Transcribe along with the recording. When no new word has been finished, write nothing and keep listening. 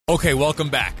Okay, welcome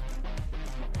back.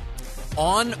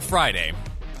 On Friday,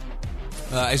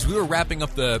 as we were wrapping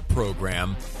up the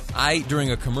program,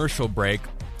 during a commercial break,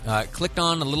 clicked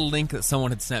on a little link that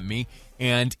someone had sent me,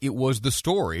 and it was the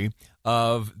story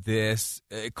of this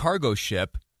cargo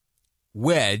ship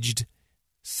wedged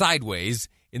sideways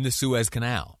in the Suez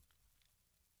Canal.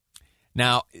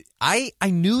 Now, I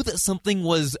knew that something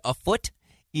was afoot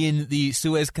in the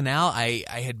Suez Canal. I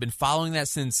had been following that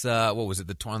since, on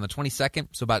the 22nd?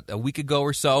 So about a week ago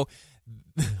or so.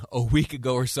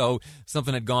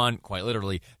 Something had gone, quite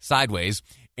literally, sideways.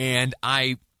 And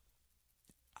I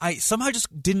somehow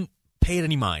just didn't pay it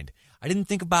any mind. I didn't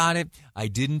think about it. I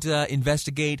didn't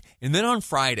investigate. And then on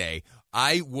Friday,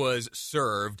 I was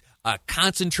served a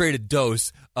concentrated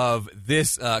dose of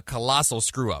this colossal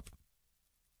screw-up.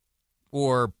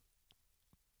 Or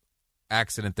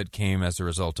accident that came as a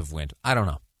result of wind. I don't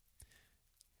know.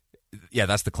 Yeah,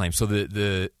 that's the claim. So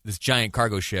this giant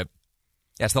cargo ship,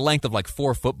 it's the length of like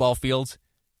 4 football fields,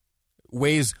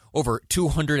 weighs over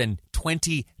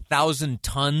 220,000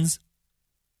 tons.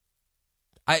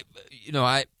 I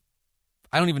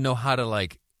don't even know how to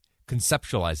like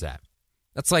conceptualize that.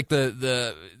 That's like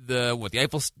the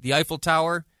Eiffel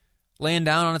Tower laying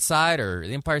down on its side, or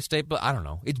the Empire State Building. I don't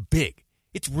know. It's big.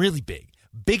 It's really big.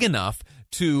 Big enough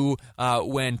to,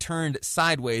 when turned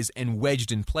sideways and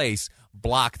wedged in place,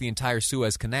 block the entire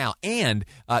Suez Canal and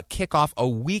kick off a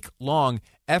week-long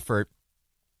effort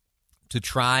to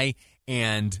try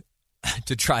and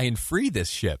free this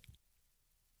ship.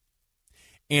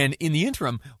 And in the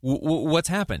interim, what's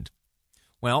happened?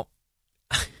 Well,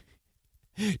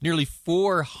 nearly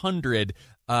 400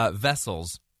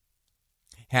 vessels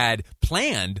had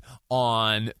planned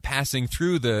on passing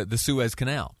through the Suez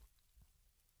Canal.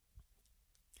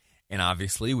 And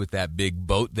obviously, with that big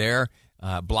boat there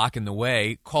blocking the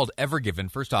way, called Ever Given.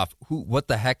 First off, what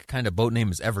the heck kind of boat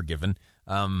name is Ever Given?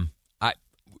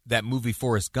 That movie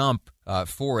Forrest Gump,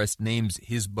 Forrest names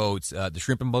his boats, the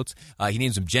shrimping boats, he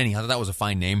names them Jenny. I thought that was a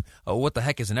fine name. What the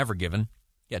heck is an Ever Given?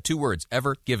 Yeah, 2 words,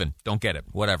 Ever Given. Don't get it,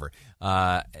 whatever.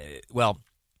 Well,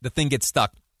 the thing gets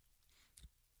stuck.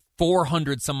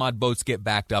 400 some odd boats get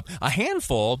backed up. A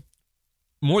handful,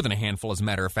 more than a handful as a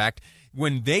matter of fact,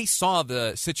 when they saw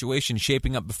the situation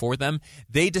shaping up before them,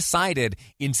 they decided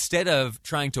instead of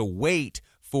trying to wait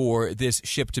for this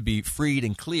ship to be freed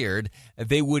and cleared,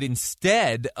 they would,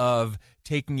 instead of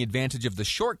taking advantage of the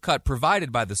shortcut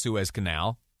provided by the Suez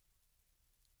Canal,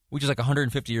 which is like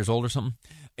 150 years old or something,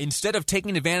 instead of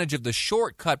taking advantage of the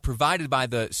shortcut provided by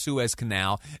the Suez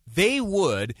Canal, they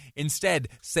would instead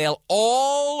sail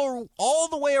all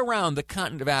the way around the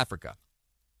continent of Africa,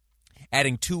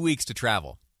 adding 2 weeks to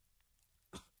travel.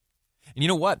 And you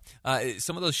know what?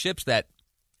 Some of those ships that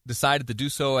decided to do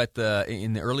so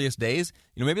in the earliest days,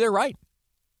 maybe they're right.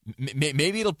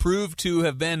 Maybe it'll prove to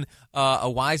have been a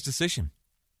wise decision.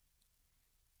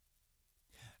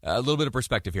 A little bit of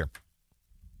perspective here.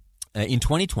 In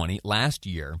 2020, last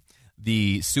year,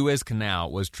 the Suez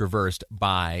Canal was traversed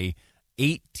by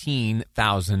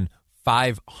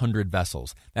 18,500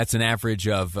 vessels. That's an average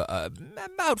of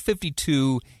about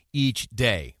 52 each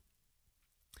day.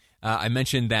 I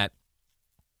mentioned that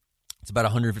it's about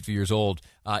 150 years old.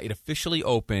 It officially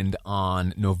opened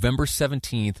on November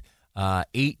 17th,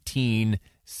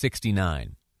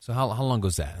 1869. So how long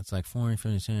goes that? It's like 40,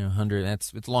 50, 100.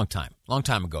 It's a long time. Long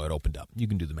time ago it opened up. You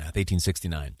can do the math.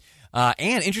 1869.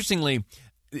 And interestingly,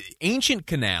 ancient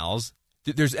canals,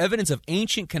 there's evidence of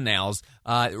ancient canals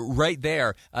right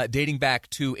there dating back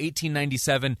to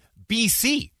 1897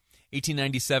 BC.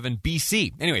 1897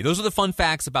 BC. Anyway, those are the fun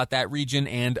facts about that region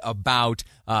and about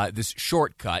this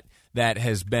shortcut that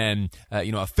has been,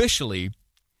 officially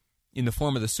in the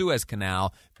form of the Suez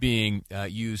Canal being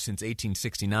used since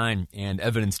 1869, and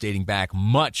evidence dating back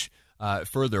much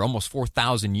further, almost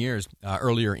 4,000 years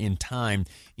earlier in time,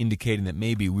 indicating that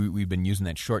maybe we've been using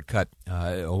that shortcut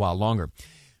a while longer.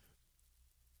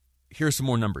 Here's some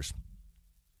more numbers.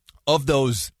 Of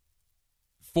those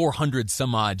 400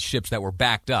 some odd ships that were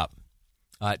backed up,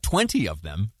 20 of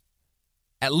them,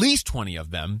 at least 20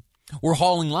 of them, were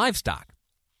hauling livestock.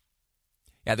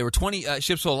 Yeah, there were 20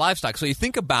 ships full of livestock. So you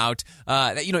think about,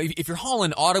 if you're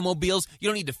hauling automobiles, you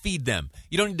don't need to feed them.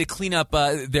 You don't need to clean up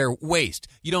their waste.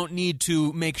 You don't need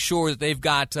to make sure that they've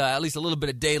got at least a little bit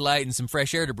of daylight and some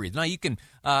fresh air to breathe. Now, you can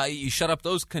you shut up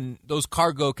those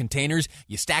cargo containers,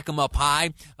 you stack them up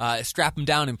high, strap them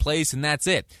down in place, and that's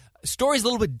it. Story's a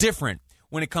little bit different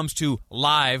when it comes to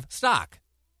livestock.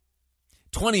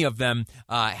 20 of them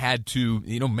had to,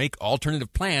 make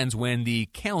alternative plans when the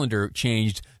calendar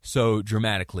changed so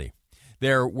dramatically.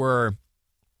 There were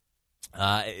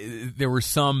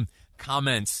some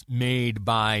comments made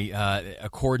by a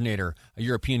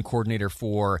European coordinator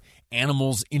for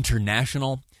Animals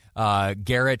International.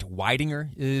 Garrett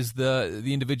Weidinger is the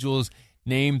individual's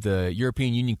name. The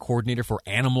European Union coordinator for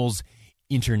Animals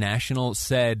International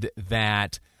said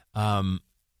that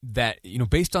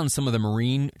based on some of the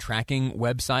marine tracking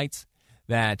websites,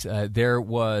 that there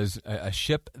was a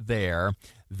ship there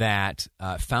that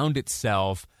found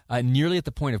itself nearly at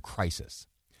the point of crisis.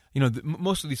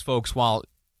 Most of these folks, while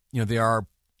they are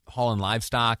hauling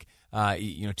livestock, to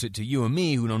you and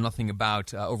me who know nothing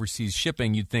about overseas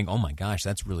shipping, you'd think, oh my gosh,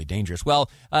 that's really dangerous. Well,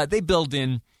 they built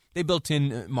in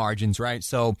margins, right?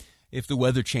 So if the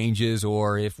weather changes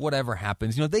or if whatever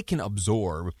happens, they can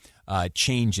absorb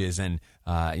changes and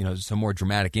some more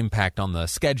dramatic impact on the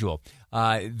schedule.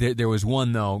 There was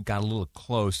one though got a little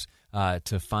close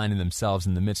to finding themselves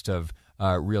in the midst of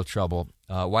real trouble.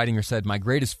 Weidinger said, "My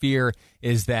greatest fear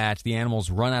is that the animals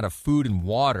run out of food and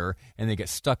water and they get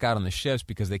stuck out on the ships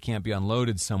because they can't be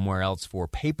unloaded somewhere else for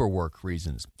paperwork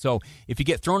reasons. So if you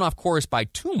get thrown off course by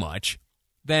too much,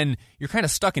 then you're kind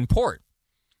of stuck in port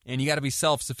and you got to be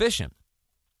self-sufficient.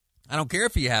 I don't care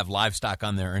if you have livestock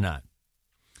on there or not."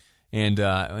 And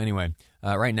anyway,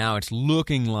 right now it's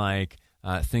looking like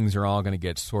things are all going to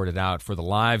get sorted out for the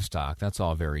livestock. That's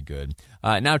all very good.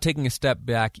 Now taking a step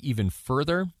back even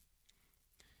further,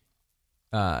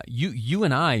 you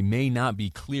and I may not be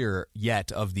clear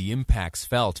yet of the impacts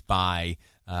felt by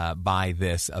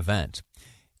this event.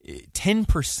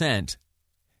 10%,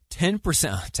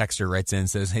 texter writes in and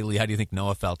says, "Hey, Lee, how do you think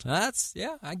Noah felt?"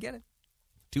 Yeah, I get it.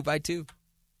 2 by 2.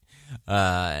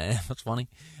 That's funny.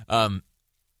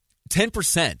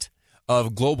 10%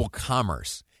 of global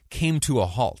commerce came to a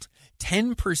halt.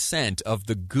 10% of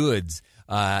the goods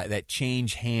that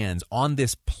change hands on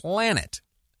this planet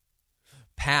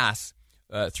pass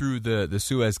through the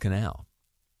Suez Canal.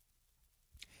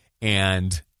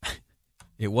 And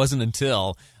it wasn't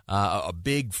until a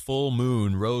big full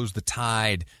moon rose the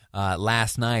tide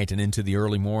last night and into the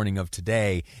early morning of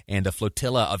today, and a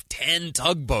flotilla of 10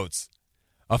 tugboats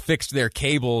affixed their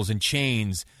cables and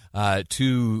chains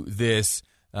to this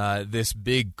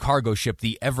big cargo ship,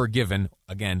 the Ever Given,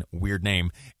 again, weird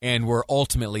name, and were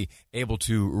ultimately able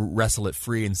to wrestle it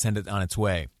free and send it on its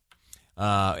way.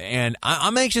 And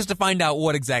I'm anxious to find out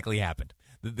what exactly happened.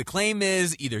 The claim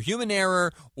is either human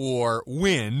error or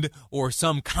wind or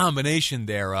some combination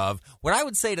thereof. What I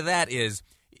would say to that is,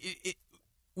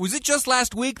 was it just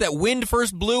last week that wind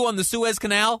first blew on the Suez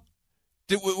Canal?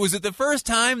 Was it the first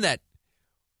time that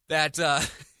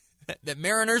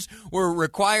mariners were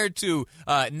required to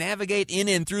navigate in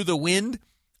and through the wind?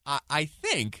 I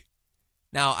think.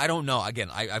 Now, I don't know. Again,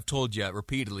 I've told you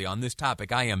repeatedly on this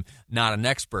topic, I am not an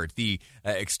expert. The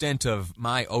extent of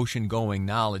my ocean-going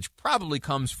knowledge probably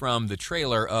comes from the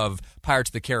trailer of Pirates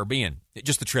of the Caribbean.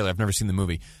 Just the trailer. I've never seen the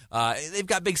movie. They've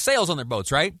got big sails on their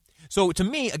boats, right? So to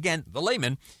me, again, the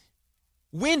layman,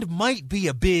 wind might be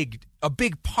a big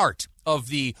part of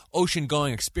the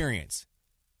ocean-going experience.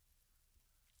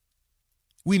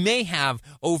 We may have,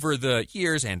 over the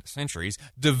years and centuries,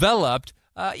 developed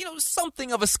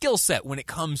something of a skill set when it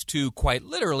comes to, quite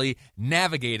literally,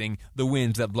 navigating the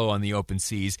winds that blow on the open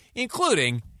seas,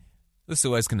 including the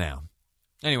Suez Canal.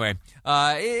 Anyway,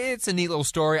 it's a neat little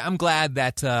story. I'm glad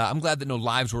that no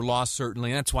lives were lost,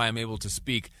 certainly, and that's why I'm able to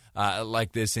speak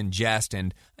like this in jest.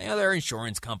 And there are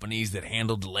insurance companies that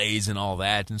handle delays and all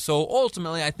that, and so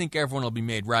ultimately, I think everyone will be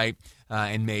made right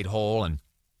and made whole. And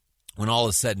when all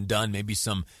is said and done, maybe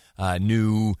some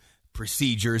new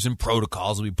procedures and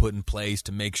protocols will be put in place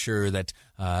to make sure that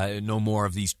no more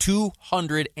of these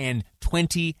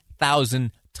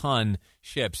 220,000-ton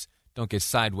ships don't get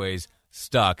sideways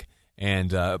stuck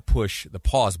and push the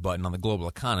pause button on the global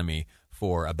economy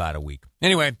for about a week.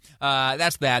 Anyway,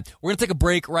 that's that. We're going to take a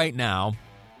break right now.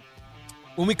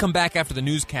 When we come back after the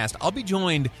newscast, I'll be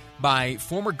joined by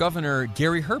former Governor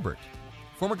Gary Herbert.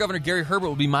 Former Governor Gary Herbert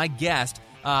will be my guest.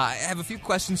 I have a few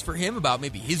questions for him about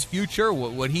maybe his future,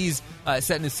 what he's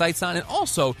setting his sights on, and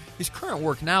also his current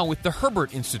work now with the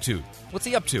Herbert Institute. What's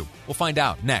he up to? We'll find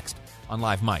out next on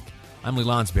Live Mike. I'm Lee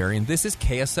Lonsberry, and this is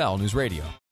KSL News Radio.